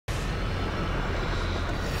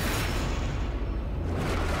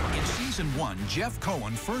Season 1, Jeff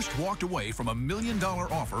Cohen first walked away from $1 million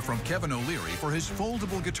offer from Kevin O'Leary for his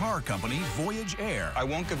foldable guitar company, Voyage Air. I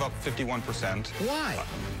won't give up 51%. Why?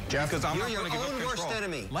 Jeff, because I'm You're not your going to give up own worst control.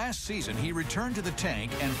 enemy. Last season, he returned to the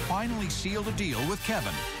tank and finally sealed a deal with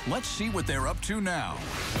Kevin. Let's see what they're up to now.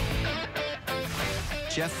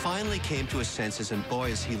 Jeff finally came to his senses, and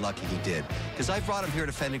boy, is he lucky he did. Because I brought him here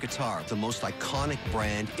to Fender Guitar, the most iconic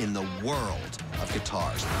brand in the world of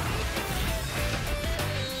guitars.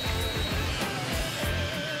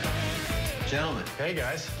 Gentlemen. Hey,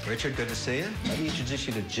 guys. Richard, good to see you. Let me introduce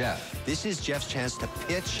you to Jeff. This is Jeff's chance to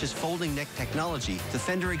pitch his folding neck technology to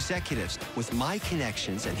Fender executives. With my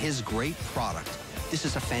connections and his great product, this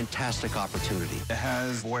is a fantastic opportunity. It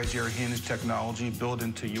has Voyage Air hinge technology built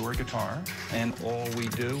into your guitar, and all we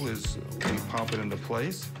do is we pop it into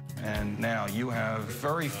place, and now you have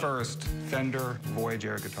very first Fender Voyage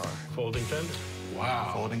Air guitar. Folding Fender?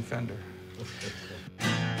 Wow. Folding Fender.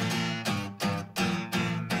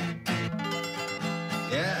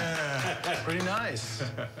 Yeah. Pretty nice.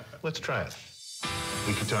 Let's try it.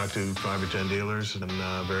 We could talk to 5 or 10 dealers in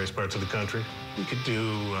various parts of the country. We could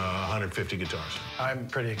do 150 guitars. I'm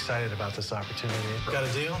pretty excited about this opportunity. Got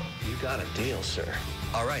a deal? You got a deal, sir.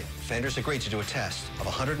 All right, Fender's agreed to do a test of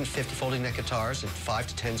 150 folding neck guitars in 5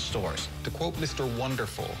 to 10 stores. To quote Mr.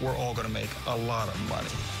 Wonderful, we're all going to make a lot of money.